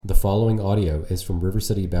following audio is from River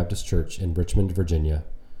City Baptist Church in Richmond, Virginia.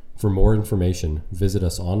 For more information, visit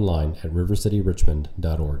us online at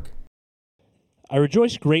rivercityrichmond.org. I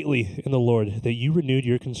rejoice greatly in the Lord that you renewed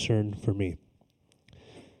your concern for me.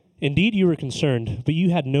 Indeed, you were concerned, but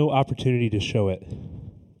you had no opportunity to show it.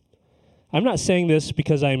 I'm not saying this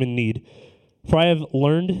because I am in need, for I have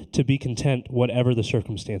learned to be content whatever the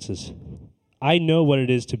circumstances. I know what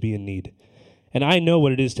it is to be in need, and I know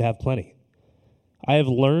what it is to have plenty. I have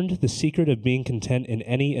learned the secret of being content in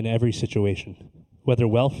any and every situation, whether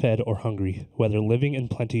well-fed or hungry, whether living in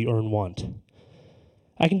plenty or in want.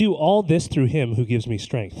 I can do all this through him who gives me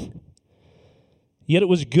strength. Yet it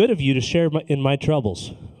was good of you to share in my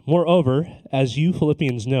troubles. Moreover, as you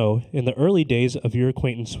Philippians know, in the early days of your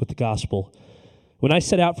acquaintance with the gospel, when I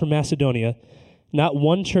set out from Macedonia, not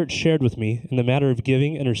one church shared with me in the matter of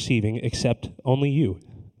giving and receiving except only you.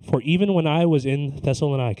 For even when I was in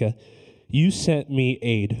Thessalonica, you sent me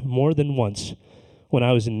aid more than once when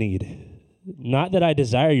I was in need. Not that I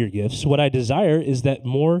desire your gifts. What I desire is that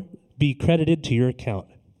more be credited to your account.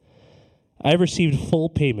 I have received full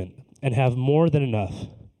payment and have more than enough.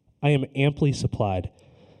 I am amply supplied,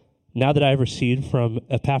 now that I have received from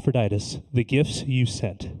Epaphroditus the gifts you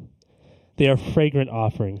sent. They are a fragrant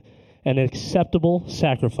offering, an acceptable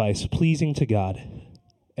sacrifice pleasing to God.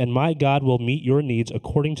 And my God will meet your needs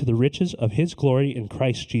according to the riches of his glory in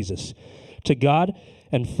Christ Jesus. To our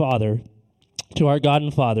God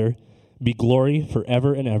and Father, be glory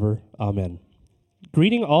forever and ever. Amen.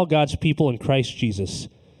 Greeting all God's people in Christ Jesus.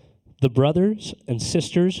 The brothers and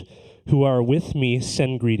sisters who are with me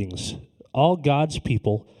send greetings. All God's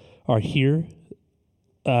people here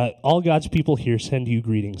send you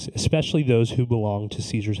greetings, especially those who belong to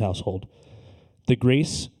Caesar's household. The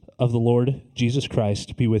grace of the Lord Jesus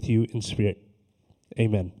Christ be with you in spirit.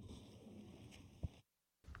 Amen.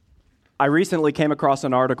 I recently came across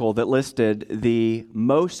an article that listed the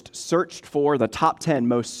top 10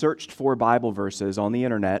 most searched for Bible verses on the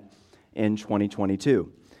internet in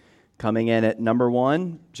 2022. Coming in at number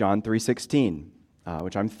 1, John 3:16,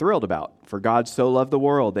 which I'm thrilled about. For God so loved the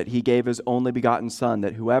world that he gave his only begotten Son,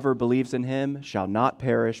 that whoever believes in him shall not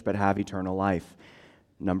perish but have eternal life.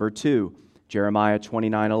 Number 2, Jeremiah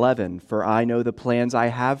 29:11, for I know the plans I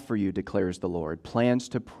have for you, declares the Lord, plans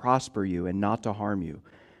to prosper you and not to harm you,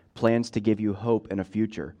 plans to give you hope and a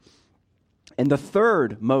future. And the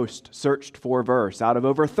third most searched for verse out of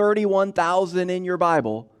over 31,000 in your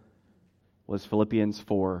Bible was Philippians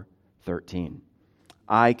 4:13.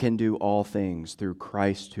 I can do all things through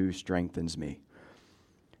Christ who strengthens me.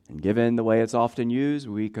 And given the way it's often used,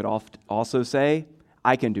 we could also say,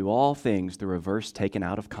 I can do all things through a verse taken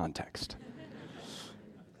out of context.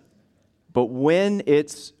 But when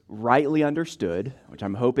it's rightly understood, which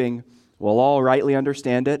I'm hoping we'll all rightly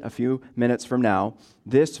understand it a few minutes from now,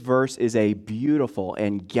 this verse is a beautiful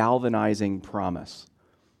and galvanizing promise.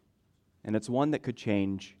 And it's one that could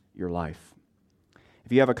change your life.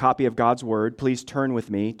 If you have a copy of God's Word, please turn with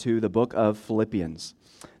me to the book of Philippians.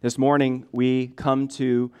 This morning, we come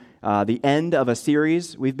to the end of a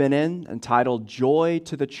series we've been in entitled Joy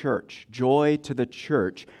to the Church. Joy to the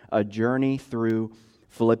Church, a journey through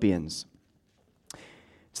Philippians.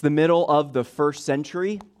 It's the middle of the first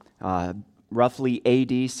century, roughly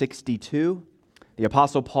AD 62. The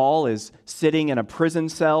Apostle Paul is sitting in a prison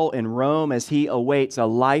cell in Rome as he awaits a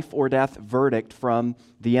life or death verdict from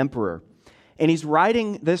the emperor. And he's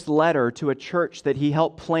writing this letter to a church that he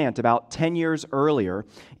helped plant about 10 years earlier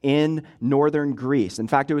in northern Greece. In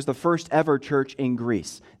fact, it was the first ever church in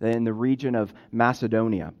Greece, in the region of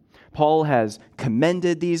Macedonia. Paul has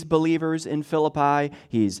commended these believers in Philippi.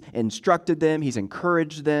 He's instructed them. He's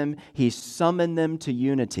encouraged them. He's summoned them to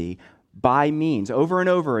unity by means, over and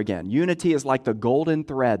over again. Unity is like the golden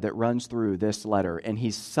thread that runs through this letter. And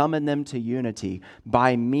he's summoned them to unity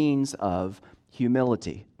by means of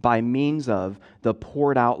humility, by means of the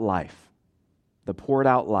poured out life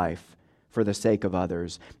for the sake of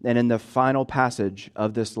others. And in the final passage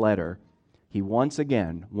of this letter, he once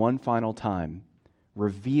again, one final time,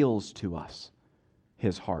 reveals to us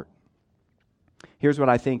his heart. Here's what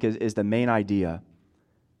I think is the main idea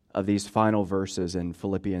of these final verses in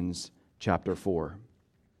Philippians chapter 4.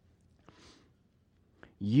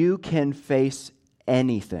 You can face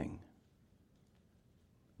anything.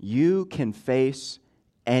 You can face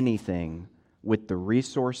anything with the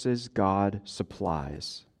resources God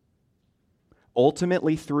supplies,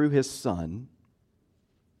 ultimately through his Son,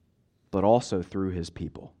 but also through his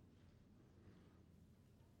people.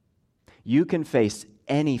 You can face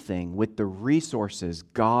anything with the resources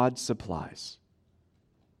God supplies,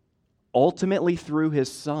 ultimately through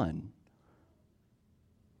his Son,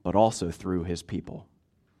 but also through his people.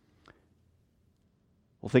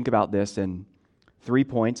 We'll think about this in 3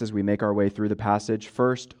 points as we make our way through the passage.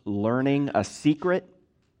 First, learning a secret.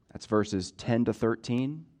 That's verses 10 to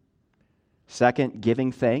 13. Second,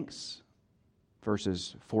 giving thanks.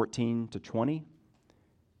 Verses 14 to 20.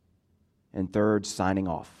 And third, signing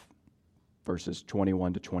off. Verses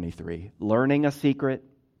 21 to 23. Learning a secret,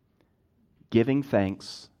 giving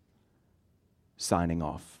thanks, signing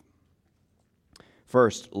off.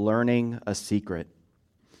 First, learning a secret.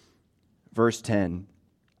 Verse 10.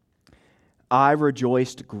 I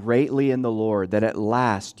rejoiced greatly in the Lord that at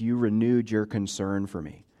last you renewed your concern for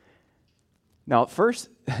me. Now, at first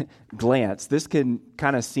glance, this can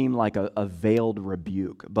kind of seem like a veiled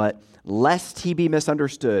rebuke, but lest he be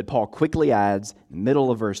misunderstood, Paul quickly adds, in the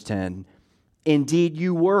middle of verse 10, indeed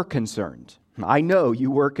you were concerned. I know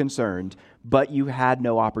you were concerned, but you had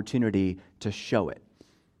no opportunity to show it.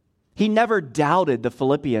 He never doubted the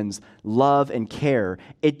Philippians' love and care.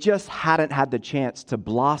 It just hadn't had the chance to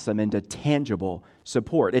blossom into tangible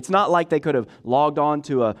support. It's not like they could have logged on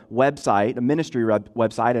to a website, a ministry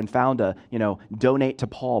website, and found a, donate to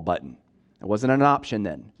Paul button. It wasn't an option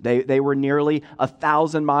then. They were nearly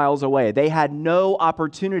 1,000 miles away. They had no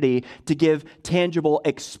opportunity to give tangible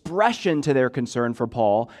expression to their concern for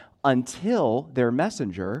Paul until their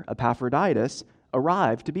messenger, Epaphroditus,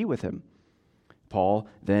 arrived to be with him. Paul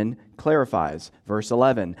then clarifies, verse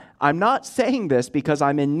 11, I'm not saying this because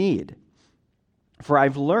I'm in need, for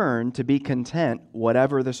I've learned to be content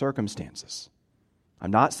whatever the circumstances.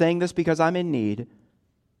 I'm not saying this because I'm in need,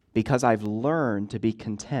 because I've learned to be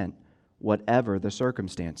content whatever the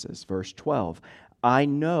circumstances. Verse 12, I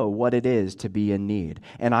know what it is to be in need,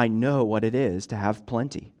 and I know what it is to have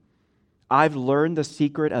plenty. I've learned the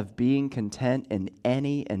secret of being content in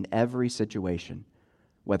any and every situation,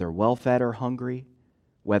 whether well-fed or hungry,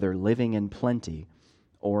 whether living in plenty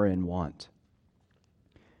or in want.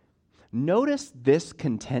 Notice this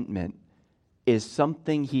contentment is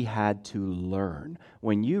something he had to learn.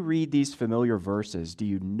 When you read these familiar verses, do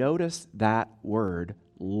you notice that word,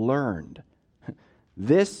 learned?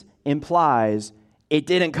 This implies it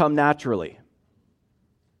didn't come naturally.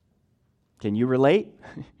 Can you relate?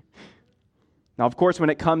 Now, of course,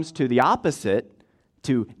 when it comes to the opposite,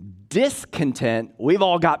 to discontent, we've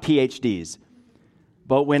all got PhDs.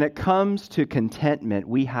 But when it comes to contentment,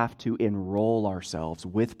 we have to enroll ourselves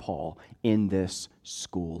with Paul in this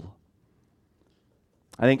school.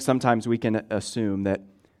 I think sometimes we can assume that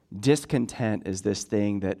discontent is this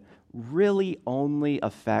thing that really only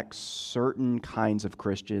affects certain kinds of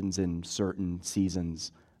Christians in certain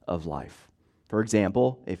seasons of life. For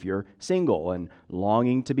example, if you're single and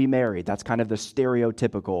longing to be married, that's kind of the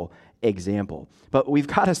stereotypical example. But we've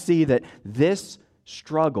got to see that this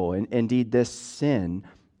struggle, and indeed this sin,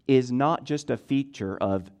 is not just a feature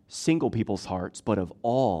of single people's hearts, but of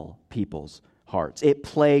all people's hearts. It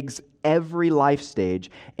plagues every life stage,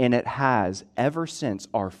 and it has ever since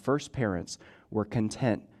our first parents were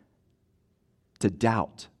content to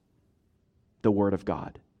doubt the Word of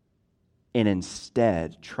God and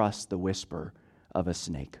instead trust the whisper of a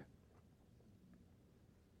snake.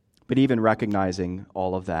 But even recognizing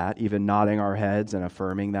all of that, even nodding our heads and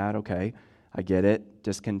affirming that, okay, I get it,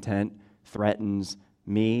 discontent threatens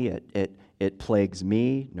me, it plagues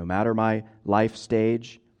me, no matter my life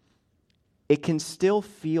stage, it can still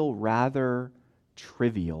feel rather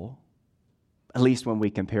trivial, at least when we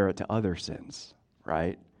compare it to other sins,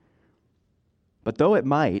 right? But though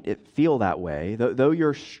it feel that way, though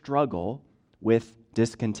your struggle with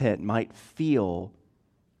discontent might feel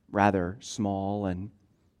rather small and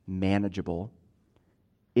manageable,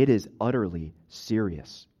 it is utterly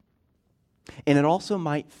serious. And it also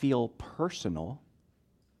might feel personal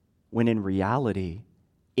when in reality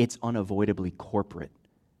it's unavoidably corporate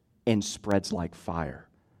and spreads like fire.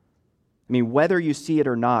 I mean, whether you see it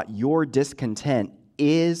or not, your discontent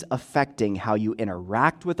is affecting how you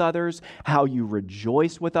interact with others, how you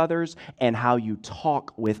rejoice with others, and how you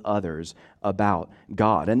talk with others about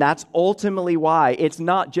God. And that's ultimately why it's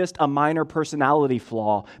not just a minor personality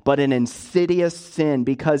flaw, but an insidious sin,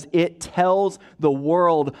 because it tells the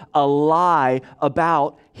world a lie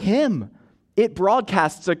about Him. It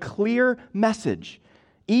broadcasts a clear message.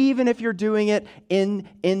 Even if you're doing it in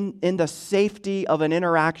the safety of an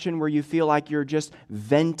interaction where you feel like you're just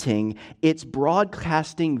venting, it's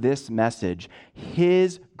broadcasting this message.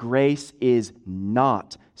 His grace is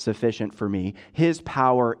not sufficient for me. His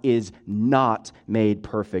power is not made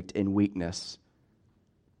perfect in weakness.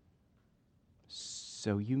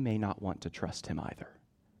 So you may not want to trust Him either.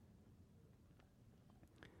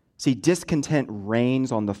 See, discontent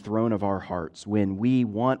reigns on the throne of our hearts when we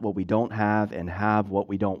want what we don't have and have what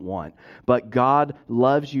we don't want. But God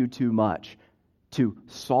loves you too much to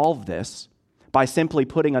solve this by simply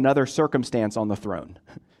putting another circumstance on the throne.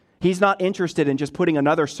 He's not interested in just putting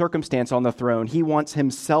another circumstance on the throne. He wants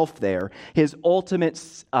himself there. His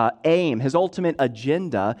ultimate aim, his ultimate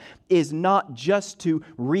agenda is not just to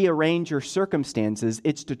rearrange your circumstances,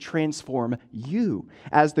 it's to transform you.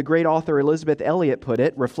 As the great author Elizabeth Elliot put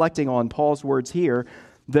it, reflecting on Paul's words here,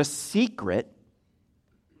 the secret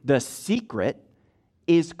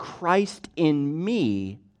is Christ in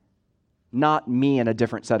me, not me in a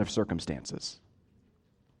different set of circumstances.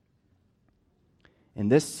 And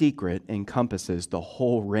this secret encompasses the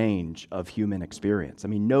whole range of human experience. I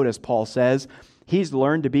mean, notice Paul says he's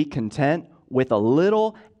learned to be content with a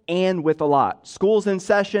little and with a lot. School's in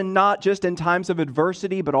session, not just in times of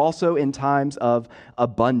adversity, but also in times of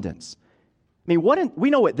abundance. I mean, we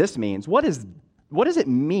know what this means. What does it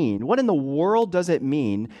mean? What in the world does it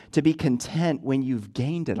mean to be content when you've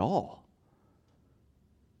gained it all?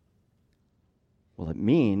 Well, it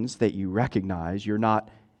means that you recognize you're not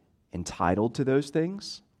entitled to those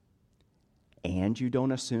things, and you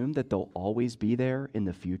don't assume that they'll always be there in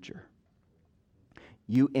the future.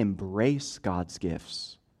 You embrace God's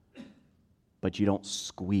gifts, but you don't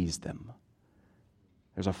squeeze them.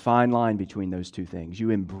 There's a fine line between those two things. You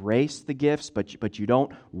embrace the gifts, but you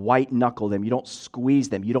don't white-knuckle them. You don't squeeze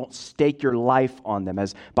them. You don't stake your life on them.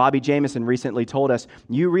 As Bobby Jamieson recently told us,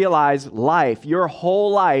 you realize life, your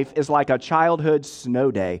whole life is like a childhood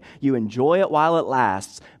snow day. You enjoy it while it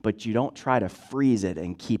lasts, but you don't try to freeze it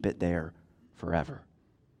and keep it there forever.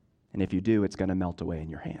 And if you do, it's going to melt away in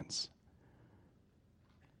your hands.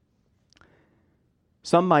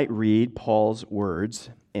 Some might read Paul's words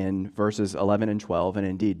in verses 11 and 12, and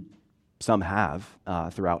indeed some have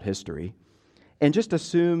throughout history, and just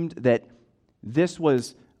assumed that this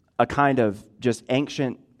was a kind of just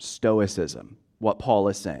ancient stoicism, what Paul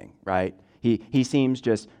is saying, right? He seems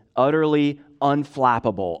just utterly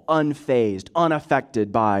unflappable, unfazed,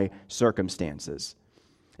 unaffected by circumstances.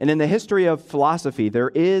 And in the history of philosophy, there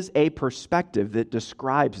is a perspective that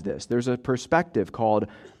describes this. There's a perspective called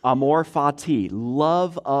amor fati,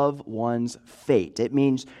 love of one's fate. It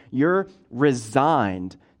means you're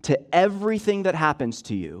resigned to everything that happens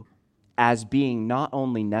to you as being not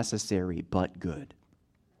only necessary, but good.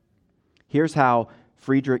 Here's how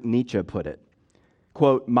Friedrich Nietzsche put it.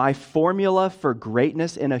 Quote, "My formula for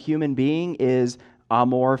greatness in a human being is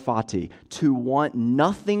amor fati, to want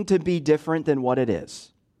nothing to be different than what it is.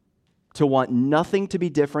 To want nothing to be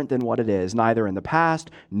different than what it is, neither in the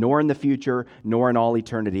past, nor in the future, nor in all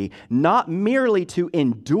eternity. Not merely to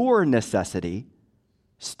endure necessity,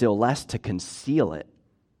 still less to conceal it,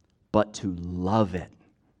 but to love it."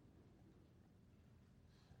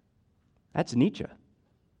 That's Nietzsche.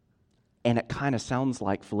 And it kind of sounds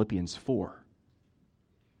like Philippians 4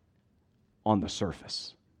 on the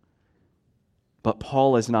surface. But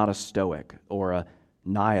Paul is not a Stoic or a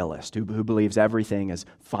nihilist who believes everything is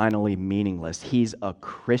finally meaningless. He's a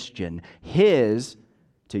Christian. His,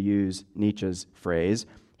 to use Nietzsche's phrase,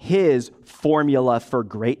 his formula for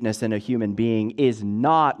greatness in a human being is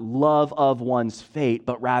not love of one's fate,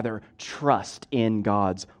 but rather trust in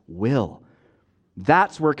God's will.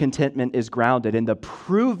 That's where contentment is grounded, in the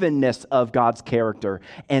provenness of God's character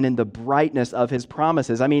and in the brightness of his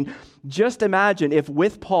promises. I mean, just imagine if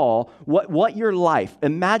with Paul,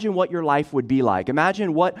 imagine what your life would be like.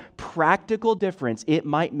 Imagine what practical difference it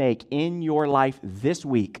might make in your life this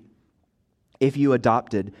week if you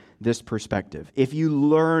adopted this perspective, if you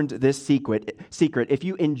learned this secret, if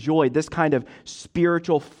you enjoyed this kind of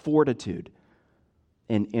spiritual fortitude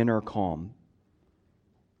and inner calm.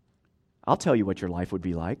 I'll tell you what your life would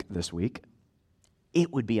be like this week.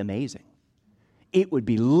 It would be amazing. It would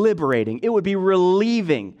be liberating. It would be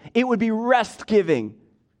relieving. It would be rest-giving.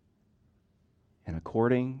 And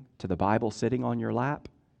according to the Bible sitting on your lap,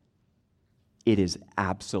 it is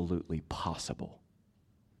absolutely possible.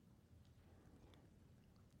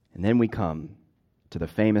 And then we come to the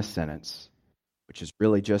famous sentence, which is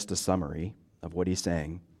really just a summary of what he's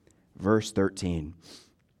saying. Verse 13,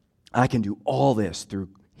 "I can do all this through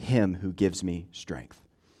Him who gives me strength."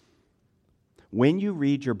 When you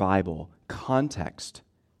read your Bible, context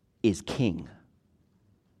is king.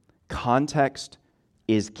 Context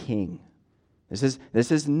is king.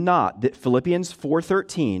 This is not, Philippians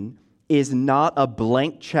 4:13 is not a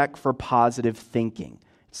blank check for positive thinking.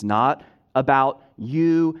 It's not about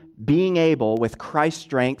you being able, with Christ's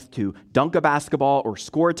strength, to dunk a basketball or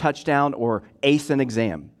score a touchdown or ace an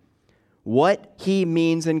exam. What he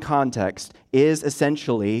means in context is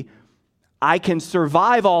essentially, I can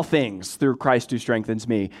survive all things through Christ who strengthens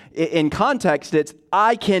me. In context, it's,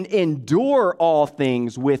 I can endure all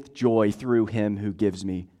things with joy through him who gives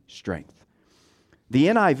me strength. The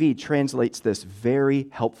NIV translates this very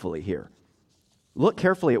helpfully here. Look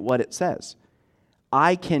carefully at what it says.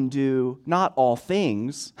 I can do not all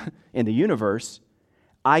things in the universe,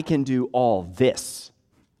 I can do all this.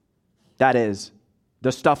 That is,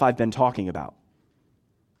 the stuff I've been talking about,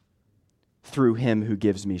 through him who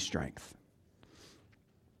gives me strength.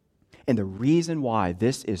 And the reason why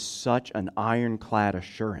this is such an ironclad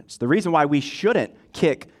assurance, the reason why we shouldn't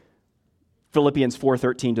kick Philippians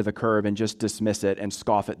 4:13 to the curb and just dismiss it and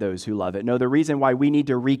scoff at those who love it. No, the reason why we need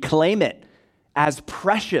to reclaim it as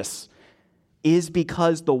precious is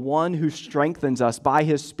because the one who strengthens us by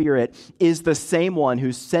his Spirit is the same one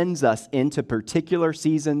who sends us into particular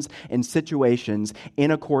seasons and situations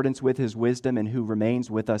in accordance with his wisdom and who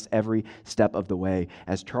remains with us every step of the way.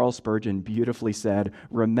 As Charles Spurgeon beautifully said,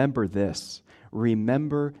 remember this.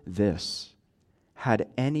 Had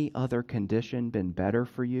any other condition been better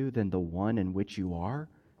for you than the one in which you are,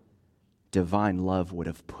 divine love would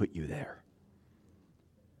have put you there.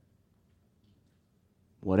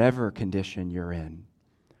 Whatever condition you're in,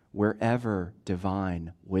 wherever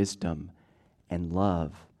divine wisdom and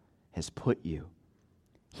love has put you,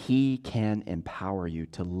 he can empower you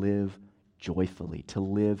to live joyfully, to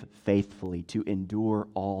live faithfully, to endure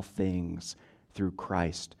all things through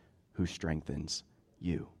Christ who strengthens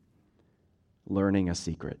you. Learning a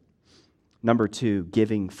secret. Number 2,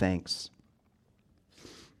 giving thanks.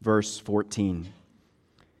 Verse 14.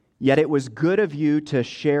 Yet it was good of you to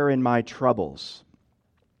share in my troubles.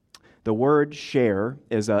 The word share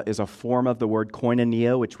is a form of the word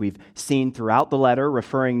koinonia, which we've seen throughout the letter,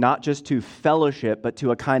 referring not just to fellowship, but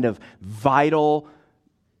to a kind of vital,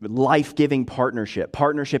 life-giving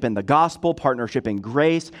partnership in the gospel, partnership in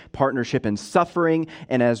grace, partnership in suffering,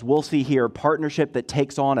 and as we'll see here, partnership that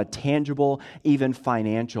takes on a tangible, even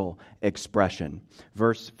financial expression.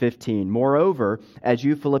 Verse 15, moreover, as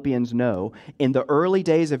you Philippians know, in the early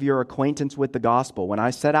days of your acquaintance with the gospel, when I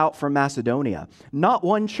set out from Macedonia, not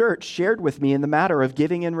one church shared with me in the matter of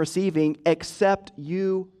giving and receiving except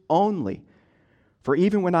you only. For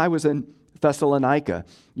even when I was in Thessalonica,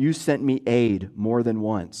 you sent me aid more than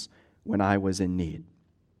once when I was in need.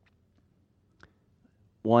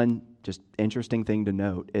 One just interesting thing to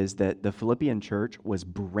note is that the Philippian church was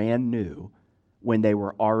brand new when they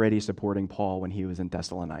were already supporting Paul when he was in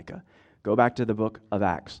Thessalonica. Go back to the book of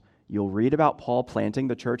Acts. You'll read about Paul planting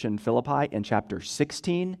the church in Philippi in chapter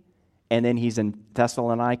 16, and then he's in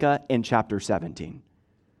Thessalonica in chapter 17.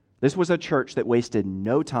 This was a church that wasted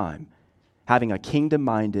no time having a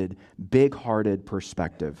kingdom-minded, big-hearted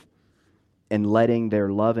perspective and letting their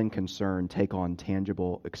love and concern take on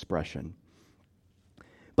tangible expression.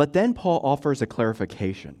 But then Paul offers a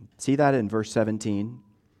clarification. See that in verse 17?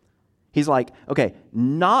 He's like, okay,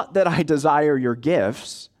 not that I desire your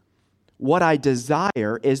gifts. What I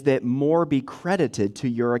desire is that more be credited to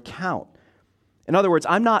your account. In other words,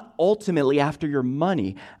 I'm not ultimately after your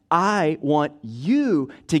money. I want you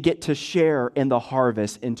to get to share in the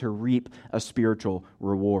harvest and to reap a spiritual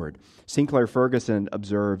reward. Sinclair Ferguson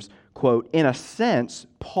observes, quote, in a sense,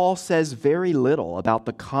 Paul says very little about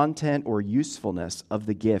the content or usefulness of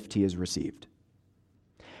the gift he has received.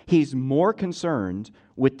 He's more concerned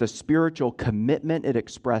with the spiritual commitment it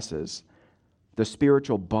expresses, the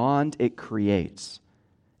spiritual bond it creates,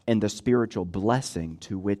 and the spiritual blessing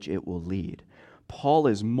to which it will lead. Paul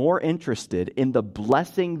is more interested in the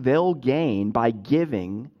blessing they'll gain by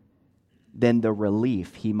giving than the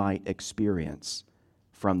relief he might experience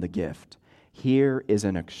from the gift. Here is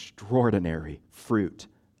an extraordinary fruit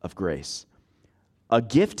of grace. A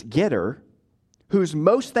gift getter who's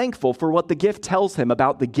most thankful for what the gift tells him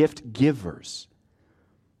about the gift givers.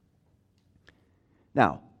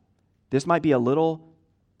 Now, this might be a little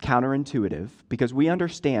counterintuitive because we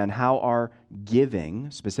understand how our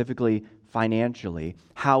giving, specifically financially,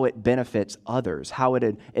 how it benefits others, how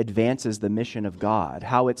it advances the mission of God,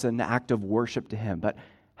 how it's an act of worship to Him. But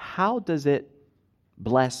how does it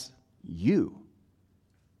bless you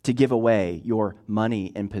to give away your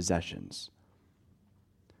money and possessions?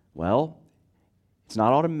 Well, it's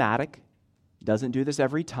not automatic. It doesn't do this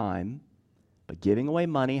every time. But giving away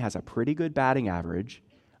money has a pretty good batting average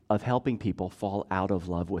of helping people fall out of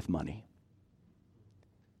love with money.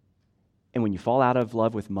 And when you fall out of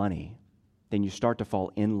love with money, then you start to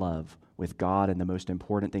fall in love with God and the most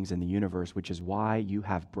important things in the universe, which is why you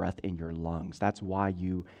have breath in your lungs. That's why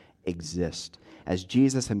you exist. As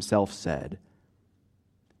Jesus himself said,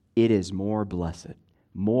 it is more blessed,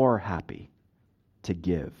 more happy to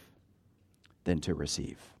give than to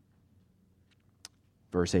receive.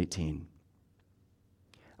 Verse 18,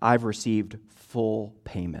 I've received full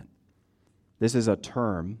payment. This is a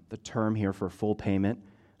term, the term here for full payment,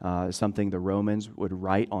 something the Romans would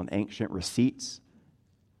write on ancient receipts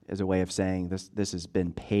as a way of saying this has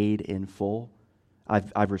been paid in full.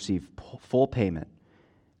 I've received full payment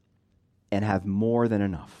and have more than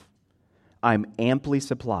enough. I'm amply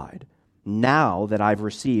supplied now that I've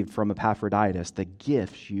received from Epaphroditus the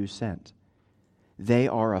gifts you sent. They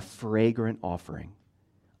are a fragrant offering,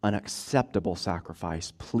 an acceptable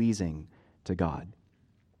sacrifice, pleasing to God.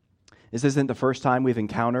 This isn't the first time we've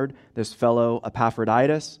encountered this fellow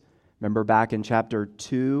Epaphroditus. Remember back in chapter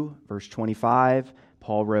 2, verse 25,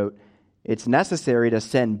 Paul wrote, "It's necessary to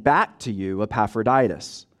send back to you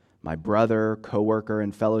Epaphroditus, my brother, co-worker,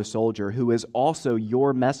 and fellow soldier, who is also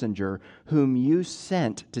your messenger, whom you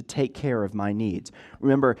sent to take care of my needs."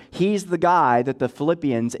 Remember, he's the guy that the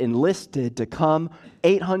Philippians enlisted to come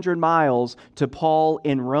 800 miles to Paul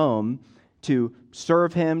in Rome to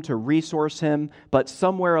serve him, to resource him, but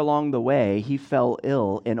somewhere along the way, he fell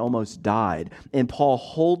ill and almost died. And Paul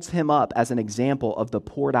holds him up as an example of the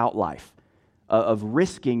poured out life, of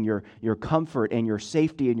risking your comfort and your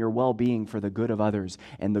safety and your well-being for the good of others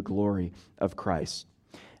and the glory of Christ.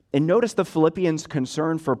 And notice the Philippians'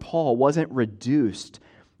 concern for Paul wasn't reduced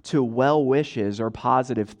to well wishes or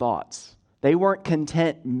positive thoughts. They weren't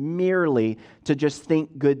content merely to just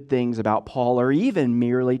think good things about Paul or even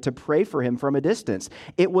merely to pray for him from a distance.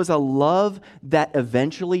 It was a love that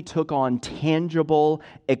eventually took on tangible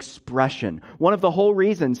expression. One of the whole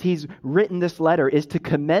reasons he's written this letter is to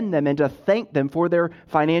commend them and to thank them for their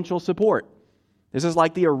financial support. This is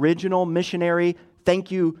like the original missionary thank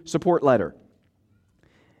you support letter.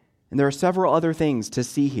 And there are several other things to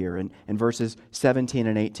see here in verses 17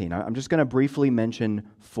 and 18. I'm just going to briefly mention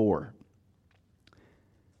 4.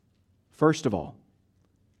 First of all,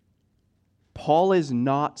 Paul is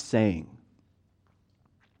not saying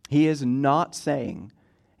in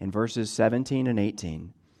verses 17 and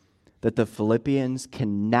 18 that the Philippians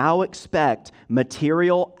can now expect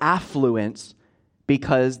material affluence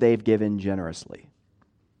because they've given generously.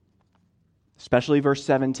 Especially verse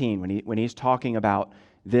 17 when he's talking about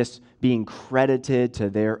this being credited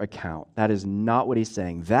to their account. That is not what he's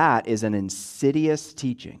saying. That is an insidious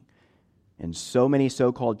teaching in so many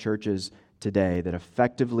so-called churches today that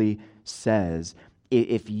effectively says,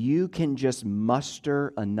 if you can just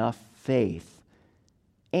muster enough faith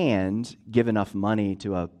and give enough money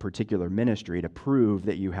to a particular ministry to prove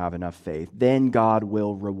that you have enough faith, then God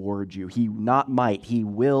will reward you. He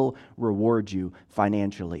will reward you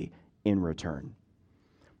financially in return.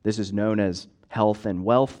 This is known as health and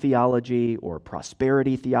wealth theology or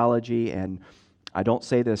prosperity theology, and I don't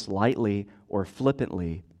say this lightly or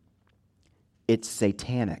flippantly. It's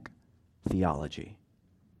satanic theology.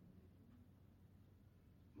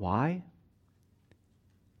 Why?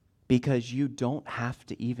 Because you don't have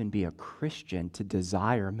to even be a Christian to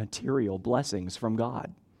desire material blessings from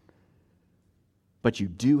God. But you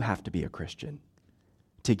do have to be a Christian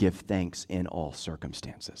to give thanks in all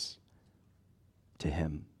circumstances to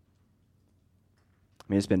Him. I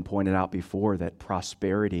mean, it's been pointed out before that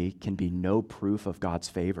prosperity can be no proof of God's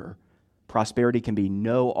favor. Prosperity can be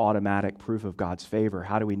no automatic proof of God's favor.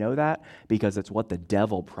 How do we know that? Because it's what the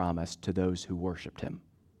devil promised to those who worshiped Him.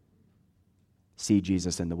 See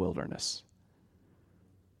Jesus in the wilderness.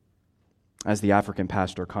 As the African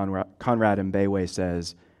pastor Conrad Mbewe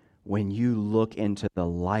says, when you look into the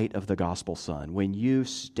light of the gospel sun, when you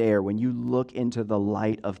look into the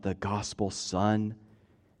light of the gospel sun,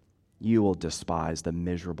 you will despise the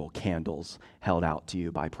miserable candles held out to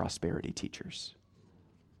you by prosperity teachers.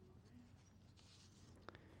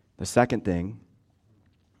 The second thing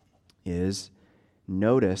is,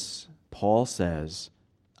 notice Paul says,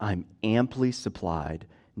 I'm amply supplied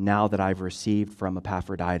now that I've received from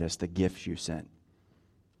Epaphroditus the gifts you sent.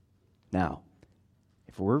 Now,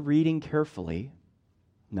 if we're reading carefully,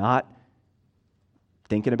 not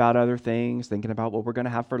thinking about other things, thinking about what we're going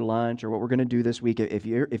to have for lunch or what we're going to do this week, if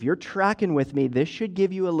you're tracking with me, this should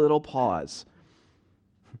give you a little pause.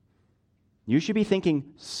 You should be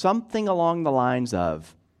thinking something along the lines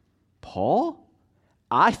of, Paul,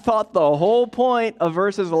 I thought the whole point of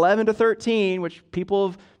verses 11 to 13, which people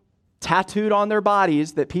have tattooed on their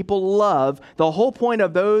bodies, that people love, the whole point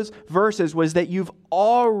of those verses was that you've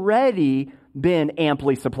already been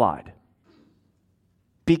amply supplied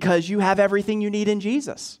because you have everything you need in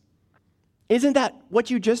Jesus. Isn't that what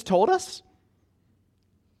you just told us?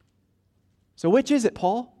 So which is it,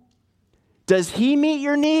 Paul? Does He meet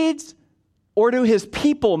your needs or do His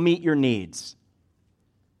people meet your needs?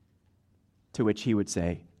 To which he would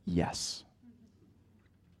say, yes.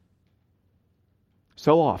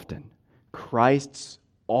 So often, Christ's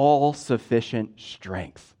all-sufficient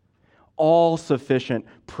strength, all-sufficient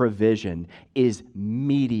provision is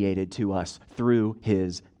mediated to us through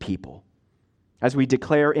His people. As we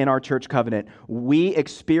declare in our church covenant, we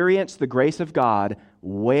experience the grace of God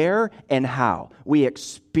where and how? We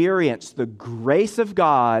experience the grace of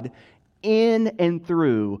God in and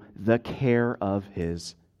through the care of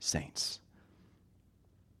His saints.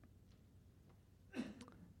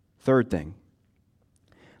 Third thing,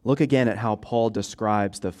 look again at how Paul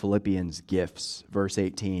describes the Philippians' gifts, verse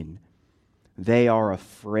 18. They are a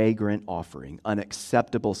fragrant offering, an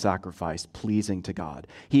acceptable sacrifice, pleasing to God.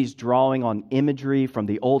 He's drawing on imagery from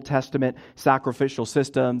the Old Testament sacrificial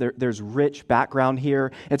system. There's rich background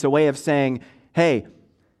here. It's a way of saying, hey,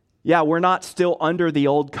 yeah, we're not still under the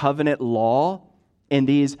old covenant law in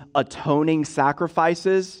these atoning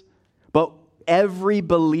sacrifices, but every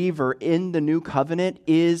believer in the new covenant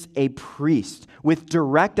is a priest with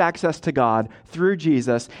direct access to God through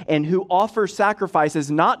Jesus, and who offers sacrifices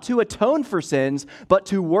not to atone for sins, but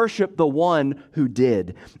to worship the one who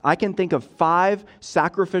did. I can think of 5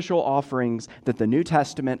 sacrificial offerings that the New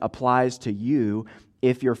Testament applies to you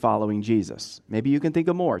if you're following Jesus. Maybe you can think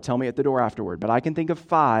of more. Tell me at the door afterward. But I can think of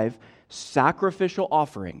 5 sacrificial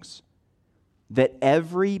offerings that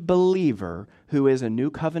every believer who is a new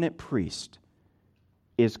covenant priest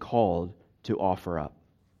is called to offer up.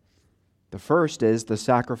 The first is the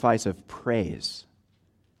sacrifice of praise,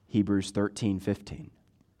 Hebrews 13:15.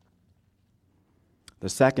 The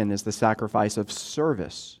second is the sacrifice of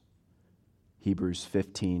service, Hebrews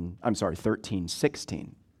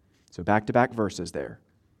 13:16. So back-to-back verses there.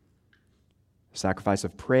 Sacrifice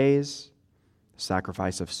of praise,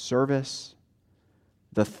 sacrifice of service.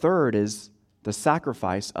 The third is the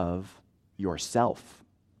sacrifice of yourself,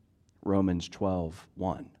 Romans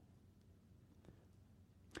 12:1.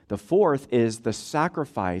 The fourth is the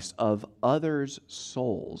sacrifice of others'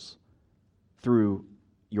 souls through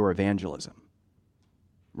your evangelism,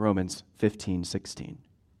 Romans 15:16.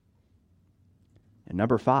 And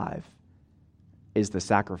number 5 is the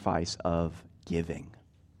sacrifice of giving,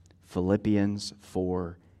 Philippians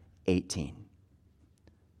 4:18.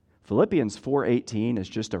 Philippians 4:18 is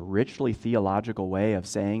just a richly theological way of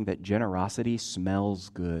saying that generosity smells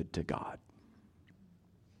good to God.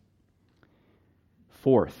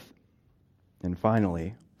 Fourth, and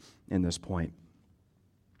finally, in this point,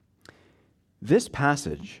 this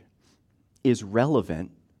passage is relevant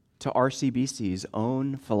to RCBC's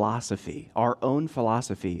own philosophy, our own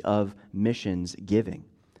philosophy of missions giving.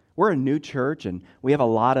 We're a new church and we have a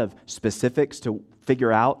lot of specifics to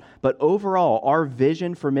figure out, but overall, our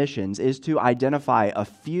vision for missions is to identify a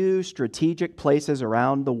few strategic places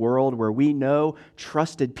around the world where we know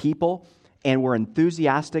trusted people and we're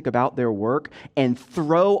enthusiastic about their work, and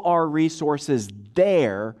throw our resources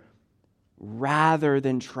there rather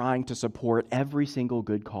than trying to support every single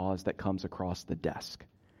good cause that comes across the desk.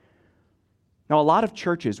 Now, a lot of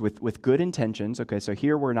churches with good intentions, okay, so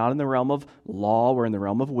here we're not in the realm of law, we're in the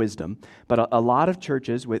realm of wisdom, but a lot of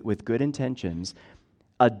churches with good intentions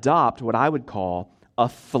adopt what I would call a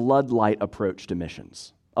floodlight approach to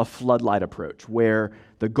missions. A floodlight approach where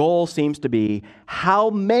the goal seems to be how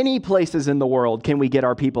many places in the world can we get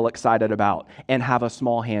our people excited about and have a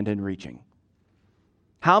small hand in reaching?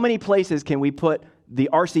 How many places can we put the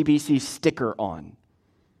RCBC sticker on?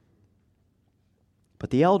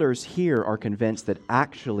 But the elders here are convinced that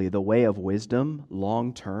actually the way of wisdom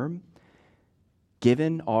long term,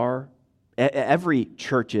 given every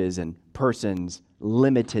church's and person's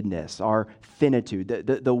limitedness, our finitude,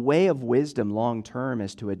 the way of wisdom long term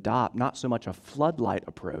is to adopt not so much a floodlight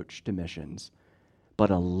approach to missions,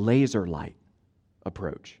 but a laser light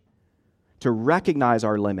approach. To recognize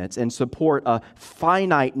our limits and support a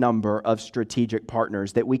finite number of strategic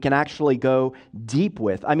partners that we can actually go deep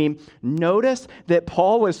with. I mean, notice that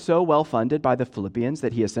Paul was so well funded by the Philippians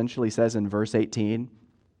that he essentially says in verse 18,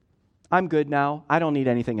 I'm good now. I don't need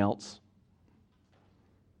anything else.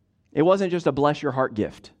 It wasn't just a bless your heart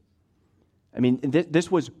gift. I mean, this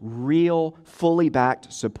was real, fully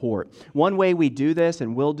backed support. One way we do this,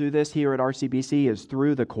 and will do this here at RCBC, is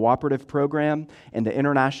through the cooperative program and the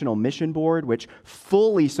International Mission Board, which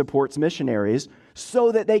fully supports missionaries so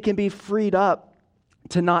that they can be freed up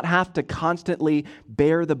to not have to constantly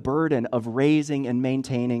bear the burden of raising and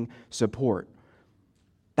maintaining support.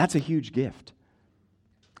 That's a huge gift.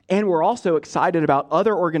 And we're also excited about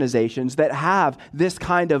other organizations that have this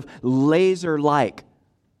kind of laser-like,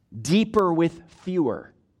 deeper with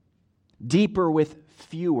fewer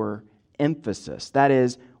emphasis. That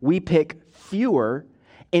is, we pick fewer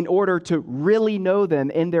in order to really know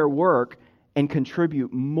them in their work and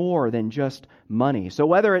contribute more than just money. So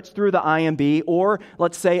whether it's through the IMB or,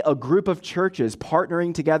 let's say, a group of churches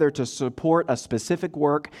partnering together to support a specific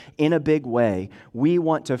work in a big way, we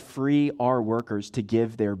want to free our workers to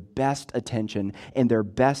give their best attention and their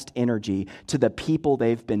best energy to the people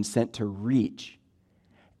they've been sent to reach.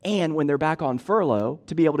 And when they're back on furlough,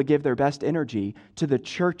 to be able to give their best energy to the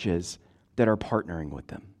churches that are partnering with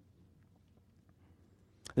them.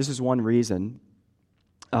 This is one reason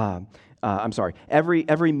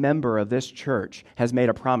every member of this church has made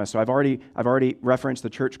a promise. So I've already referenced the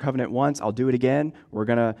church covenant once. I'll do it again. We're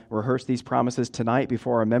going to rehearse these promises tonight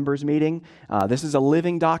before our members meeting. This is a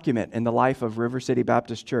living document in the life of River City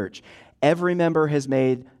Baptist Church. Every member has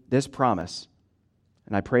made this promise,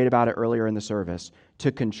 and I prayed about it earlier in the service,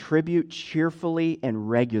 to contribute cheerfully and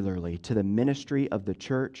regularly to the ministry of the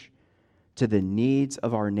church, to the needs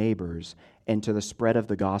of our neighbors, and to the spread of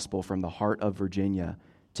the gospel from the heart of Virginia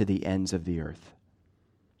to the ends of the earth.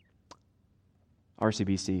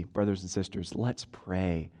 RCBC, brothers and sisters, let's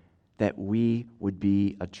pray that we would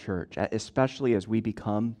be a church, especially as we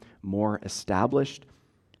become more established,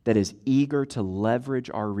 that is eager to leverage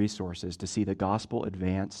our resources to see the gospel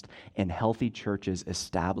advanced and healthy churches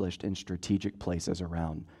established in strategic places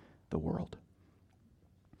around the world.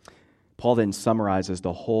 Paul then summarizes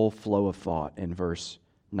the whole flow of thought in verse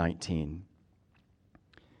 19.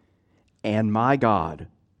 And my God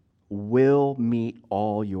will meet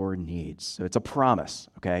all your needs. So it's a promise,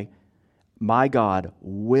 okay? My God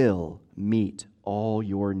will meet all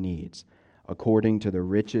your needs according to the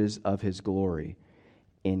riches of his glory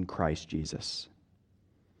in Christ Jesus.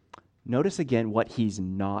 Notice again what he's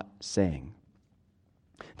not saying.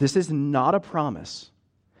 This is not a promise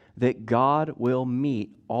that God will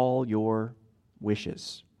meet all your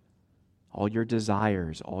wishes, all your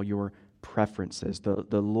desires, all your preferences.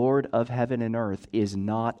 The Lord of heaven and earth is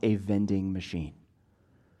not a vending machine.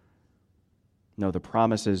 No, the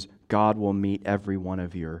promise is God will meet every one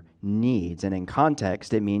of your needs. And in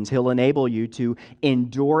context, it means he'll enable you to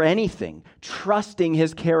endure anything, trusting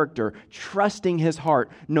his character, trusting his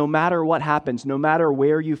heart, no matter what happens, no matter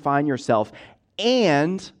where you find yourself.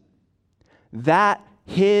 And that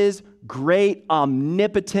his great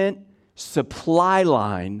omnipotent supply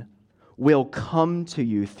line will come to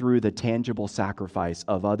you through the tangible sacrifice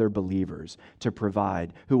of other believers to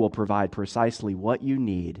provide, who will provide precisely what you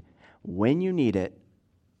need, when you need it,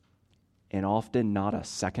 and often not a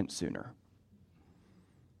second sooner.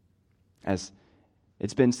 As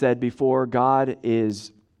it's been said before, God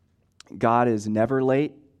is never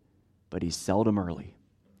late, but he's seldom early.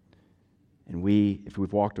 And if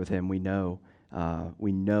we've walked with him, we know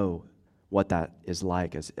what that is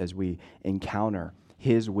like as we encounter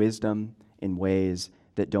his wisdom in ways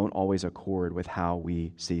that don't always accord with how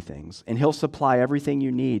we see things. And he'll supply everything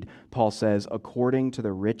you need, Paul says, according to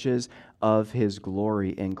the riches of his glory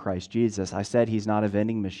in Christ Jesus. I said he's not a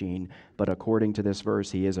vending machine, but according to this verse,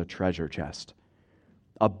 he is a treasure chest,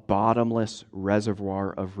 a bottomless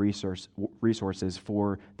reservoir of resources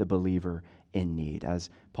for the believer in need. As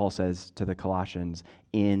Paul says to the Colossians,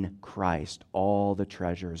 in Christ, all the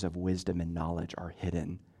treasures of wisdom and knowledge are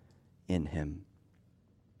hidden in him.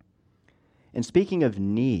 And speaking of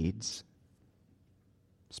needs,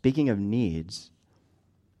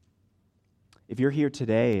 if you're here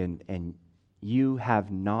today and you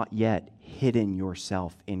have not yet hidden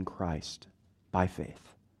yourself in Christ by faith,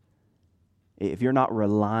 if you're not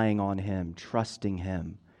relying on him, trusting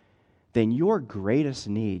him, then your greatest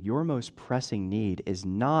need, your most pressing need is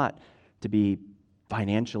not to be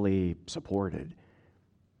financially supported.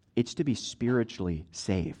 It's to be spiritually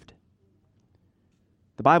saved.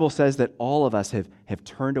 The Bible says that all of us have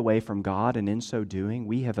turned away from God, and in so doing,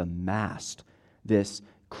 we have amassed this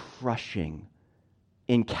crushing,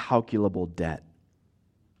 incalculable debt.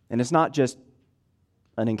 And it's not just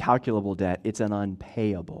an incalculable debt, it's an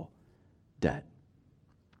unpayable debt.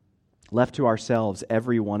 Left to ourselves,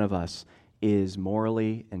 every one of us is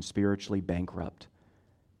morally and spiritually bankrupt.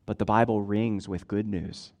 But the Bible rings with good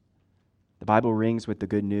news. The Bible rings with the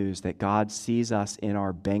good news that God sees us in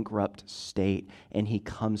our bankrupt state, and he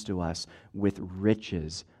comes to us with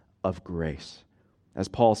riches of grace. As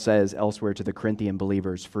Paul says elsewhere to the Corinthian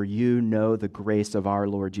believers, for you know the grace of our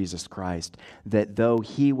Lord Jesus Christ, that though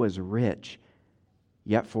he was rich,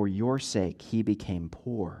 yet for your sake he became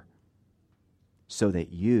poor, so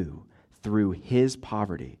that you, through his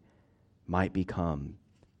poverty, might become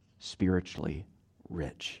spiritually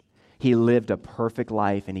rich. He lived a perfect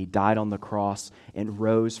life, and he died on the cross and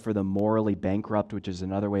rose for the morally bankrupt, which is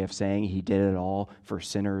another way of saying he did it all for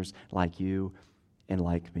sinners like you and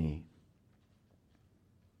like me.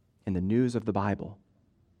 And the news of the Bible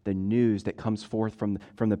the news that comes forth from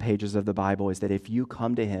the pages of the Bible is that if you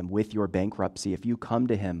come to him with your bankruptcy, if you come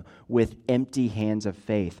to him with empty hands of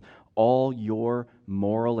faith, all your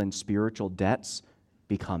moral and spiritual debts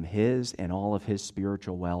become his, and all of his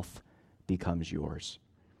spiritual wealth becomes yours.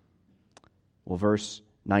 Well, verse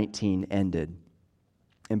 19 ended.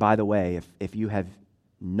 And by the way, if you have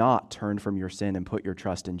not turned from your sin and put your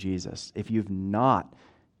trust in Jesus, if you've not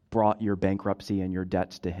brought your bankruptcy and your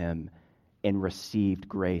debts to him and received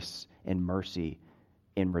grace and mercy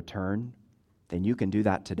in return, then you can do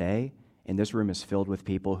that today. And this room is filled with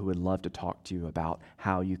people who would love to talk to you about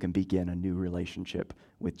how you can begin a new relationship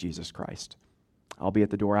with Jesus Christ. I'll be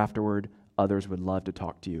at the door afterward. Others would love to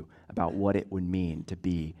talk to you about what it would mean to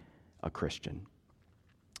be a Christian.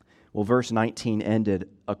 Well, verse 19 ended,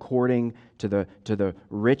 according to the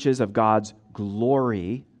riches of God's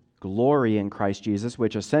glory in Christ Jesus,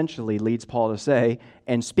 which essentially leads Paul to say,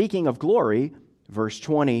 and speaking of glory, verse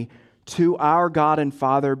 20, to our God and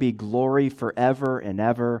Father be glory forever and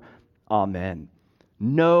ever. Amen.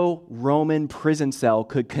 No Roman prison cell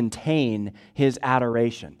could contain his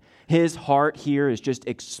adoration. His heart here is just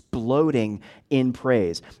exploding in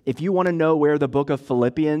praise. If you want to know where the book of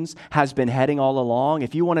Philippians has been heading all along,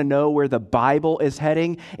 if you want to know where the Bible is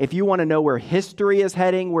heading, if you want to know where history is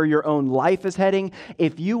heading, where your own life is heading,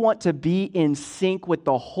 if you want to be in sync with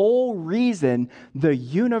the whole reason the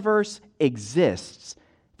universe exists,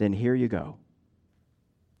 then here you go.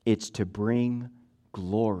 It's to bring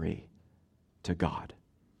glory to God.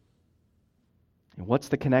 And what's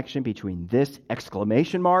the connection between this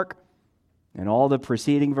exclamation mark and all the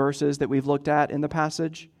preceding verses that we've looked at in the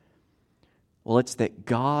passage? Well, it's that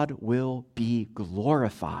God will be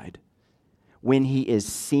glorified when he is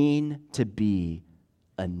seen to be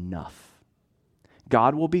enough.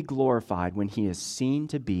 God will be glorified when he is seen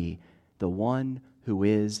to be the one who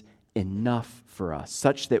is enough for us,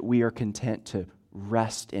 such that we are content to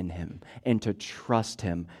rest in him and to trust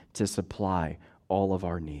him to supply all of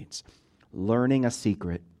our needs. Learning a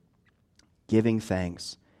secret, giving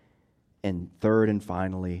thanks, and third and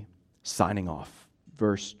finally, signing off.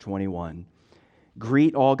 Verse 21.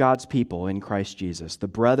 Greet all God's people in Christ Jesus. The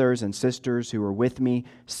brothers and sisters who are with me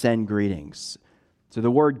send greetings. So the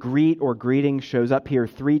word greet or greeting shows up here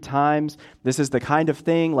 3 times. This is the kind of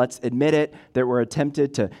thing, let's admit it, that we're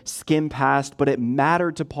attempted to skim past, but it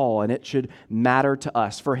mattered to Paul and it should matter to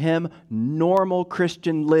us. For him, normal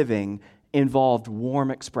Christian living involved warm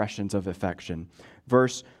expressions of affection.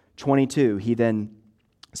 Verse 22, he then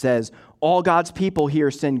says, all God's people here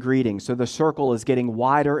send greetings. So the circle is getting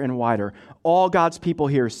wider and wider. All God's people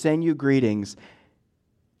here send you greetings.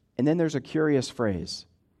 And then there's a curious phrase,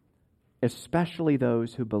 especially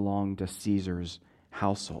those who belong to Caesar's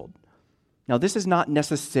household. Now, this is not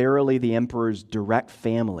necessarily the emperor's direct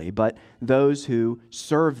family, but those who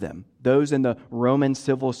serve them, those in the Roman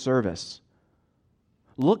civil service.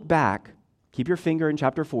 Look back. Keep your finger in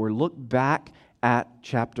chapter 4. Look back at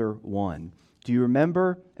chapter 1. Do you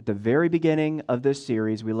remember at the very beginning of this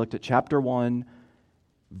series, we looked at chapter 1,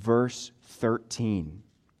 verse 13.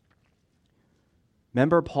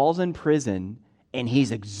 Remember, Paul's in prison and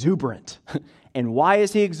he's exuberant. And why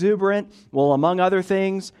is he exuberant? Well, among other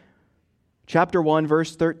things, chapter 1,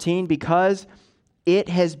 verse 13, because it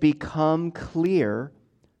has become clear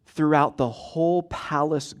throughout the whole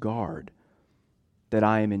palace guard that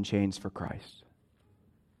I am in chains for Christ.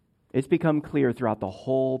 It's become clear throughout the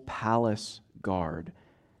whole palace guard.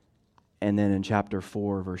 And then in chapter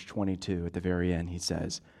 4, verse 22, at the very end, he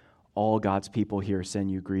says, all God's people here send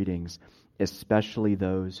you greetings, especially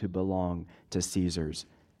those who belong to Caesar's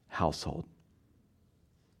household.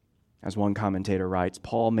 As one commentator writes,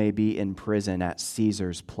 Paul may be in prison at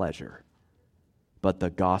Caesar's pleasure, but the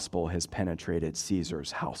gospel has penetrated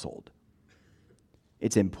Caesar's household.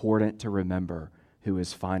 It's important to remember who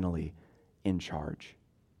is finally in charge.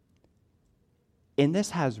 And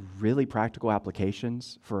this has really practical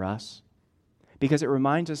applications for us because it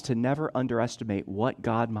reminds us to never underestimate what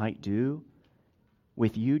God might do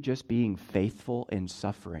with you just being faithful in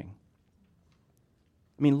suffering.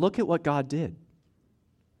 I mean, look at what God did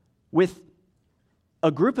with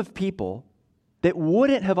a group of people that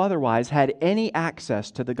wouldn't have otherwise had any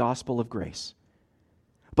access to the gospel of grace.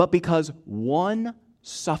 But because one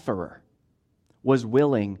sufferer was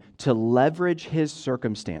willing to leverage his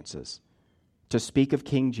circumstances to speak of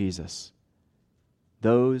King Jesus,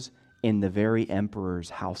 those in the very emperor's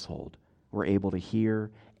household were able to hear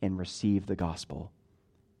and receive the gospel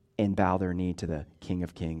and bow their knee to the King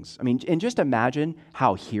of Kings. I mean, and just imagine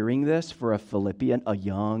how hearing this for a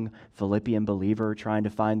young Philippian believer trying to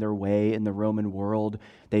find their way in the Roman world,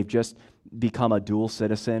 they've just become a dual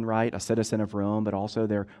citizen, right? A citizen of Rome, but also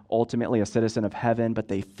they're ultimately a citizen of heaven, but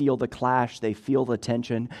they feel the clash, they feel the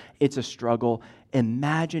tension. It's a struggle.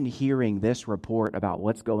 Imagine hearing this report about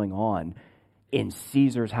what's going on in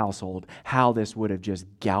Caesar's household, how this would have just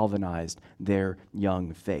galvanized their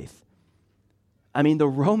young faith. I mean, the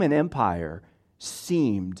Roman Empire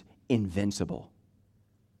seemed invincible,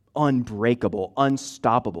 unbreakable,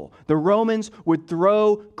 unstoppable. The Romans would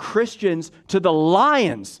throw Christians to the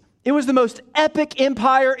lions. It was the most epic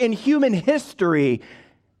empire in human history.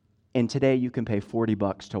 And today you can pay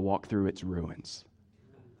 $40 to walk through its ruins.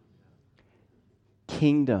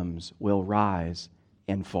 Kingdoms will rise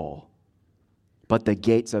and fall, but the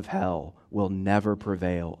gates of hell will never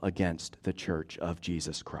prevail against the church of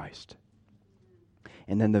Jesus Christ.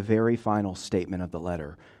 And then the very final statement of the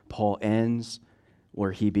letter, Paul ends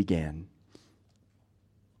where he began.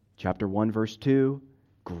 Chapter 1, verse 2,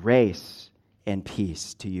 grace and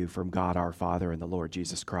peace to you from God our Father and the Lord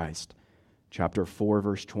Jesus Christ. Chapter 4,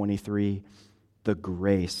 verse 23, the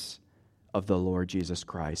grace of the Lord Jesus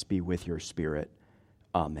Christ be with your spirit.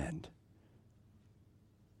 Amen.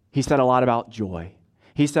 He said a lot about joy.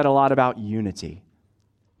 He said a lot about unity,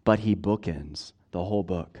 but he bookends the whole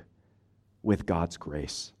book with God's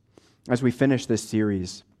grace. As we finish this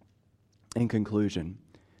series, in conclusion,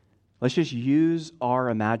 let's just use our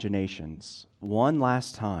imaginations one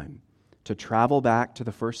last time to travel back to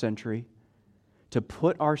the first century, to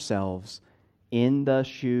put ourselves in the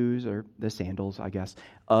shoes, or the sandals, I guess,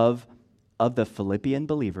 of the Philippian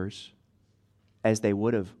believers as they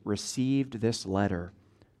would have received this letter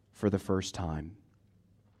for the first time.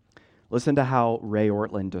 Listen to how Ray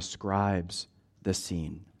Ortlund describes the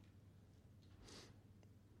scene.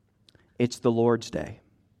 It's the Lord's Day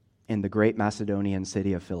in the great Macedonian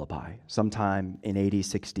city of Philippi, sometime in AD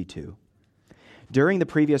 62. During the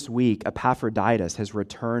previous week, Epaphroditus has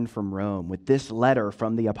returned from Rome with this letter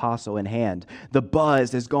from the apostle in hand. The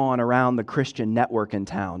buzz has gone around the Christian network in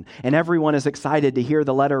town, and everyone is excited to hear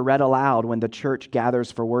the letter read aloud when the church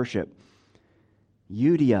gathers for worship.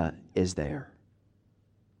 Euodia is there,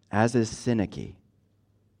 as is Syntyche,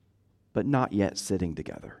 but not yet sitting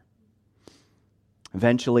together.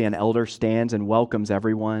 Eventually, an elder stands and welcomes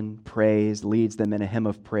everyone, prays, leads them in a hymn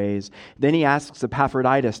of praise. Then he asks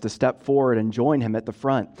Epaphroditus to step forward and join him at the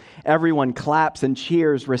front. Everyone claps and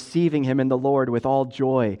cheers, receiving him in the Lord with all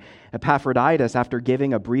joy. Epaphroditus, after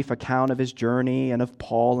giving a brief account of his journey and of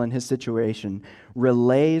Paul and his situation,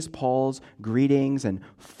 relays Paul's greetings and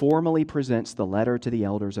formally presents the letter to the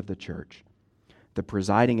elders of the church. The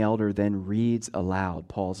presiding elder then reads aloud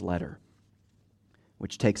Paul's letter,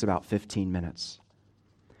 which takes about 15 minutes.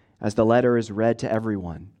 As the letter is read to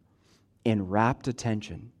everyone, in rapt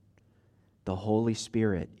attention, the Holy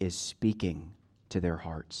Spirit is speaking to their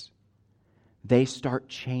hearts. They start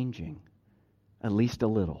changing, at least a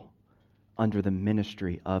little, under the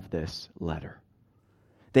ministry of this letter.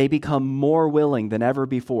 They become more willing than ever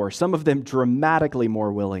before, some of them dramatically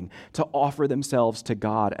more willing, to offer themselves to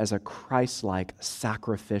God as a Christ-like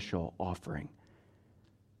sacrificial offering.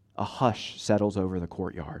 A hush settles over the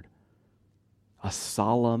courtyard. A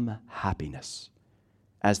solemn happiness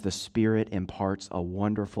as the Spirit imparts a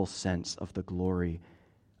wonderful sense of the glory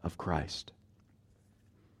of Christ.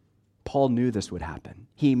 Paul knew this would happen.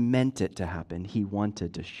 He meant it to happen. He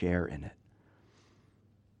wanted to share in it.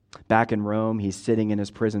 Back in Rome, he's sitting in his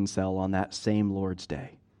prison cell on that same Lord's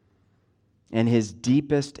Day. And his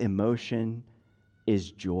deepest emotion is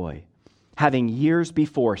joy, having years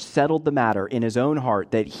before settled the matter in his own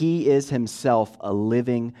heart that he is himself a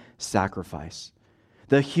living sacrifice.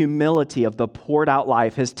 The humility of the poured out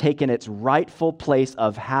life has taken its rightful place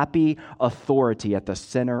of happy authority at the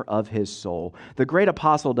center of his soul. The great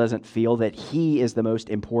apostle doesn't feel that he is the most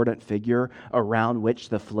important figure around which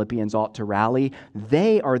the Philippians ought to rally.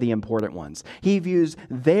 They are the important ones. He views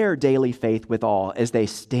their daily faith with awe as they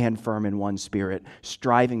stand firm in one spirit,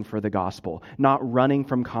 striving for the gospel, not running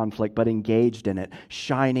from conflict, but engaged in it,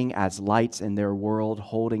 shining as lights in their world,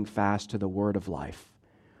 holding fast to the word of life.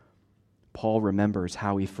 Paul remembers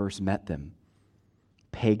how he first met them.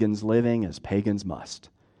 Pagans living as pagans must.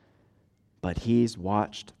 But he's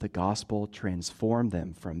watched the gospel transform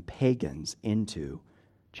them from pagans into,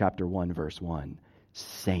 chapter 1, verse 1,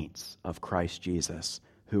 saints of Christ Jesus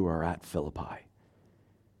who are at Philippi.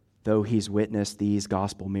 Though he's witnessed these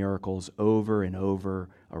gospel miracles over and over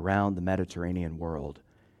around the Mediterranean world,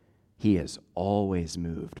 he is always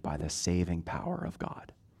moved by the saving power of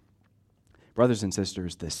God. Brothers and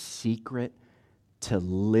sisters, the secret to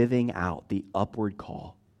living out the upward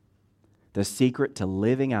call,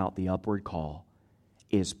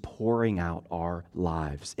 is pouring out our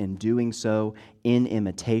lives, in doing so in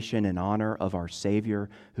imitation and honor of our Savior,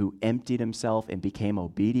 who emptied himself and became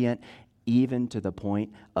obedient even to the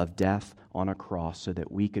point of death on a cross so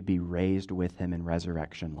that we could be raised with him in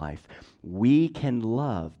resurrection life. We can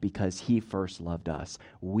love because he first loved us.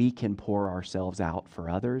 We can pour ourselves out for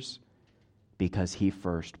others because he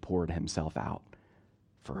first poured himself out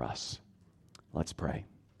for us. Let's pray.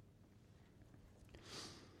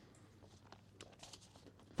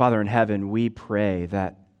 Father in heaven, we pray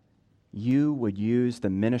that you would use the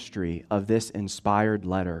ministry of this inspired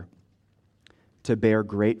letter to bear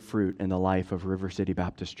great fruit in the life of River City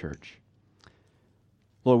Baptist Church.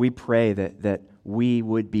 Lord, we pray that we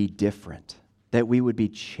would be different, that we would be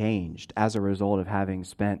changed as a result of having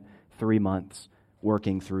spent 3 months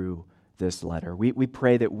working through this letter. We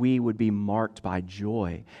pray that we would be marked by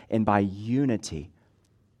joy and by unity,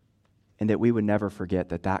 and that we would never forget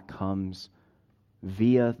that comes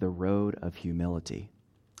via the road of humility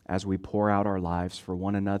as we pour out our lives for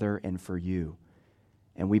one another and for you.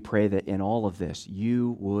 And we pray that in all of this,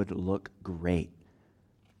 you would look great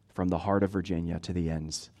from the heart of Virginia to the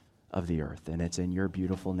ends of the earth. And it's in your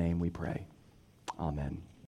beautiful name we pray. Amen.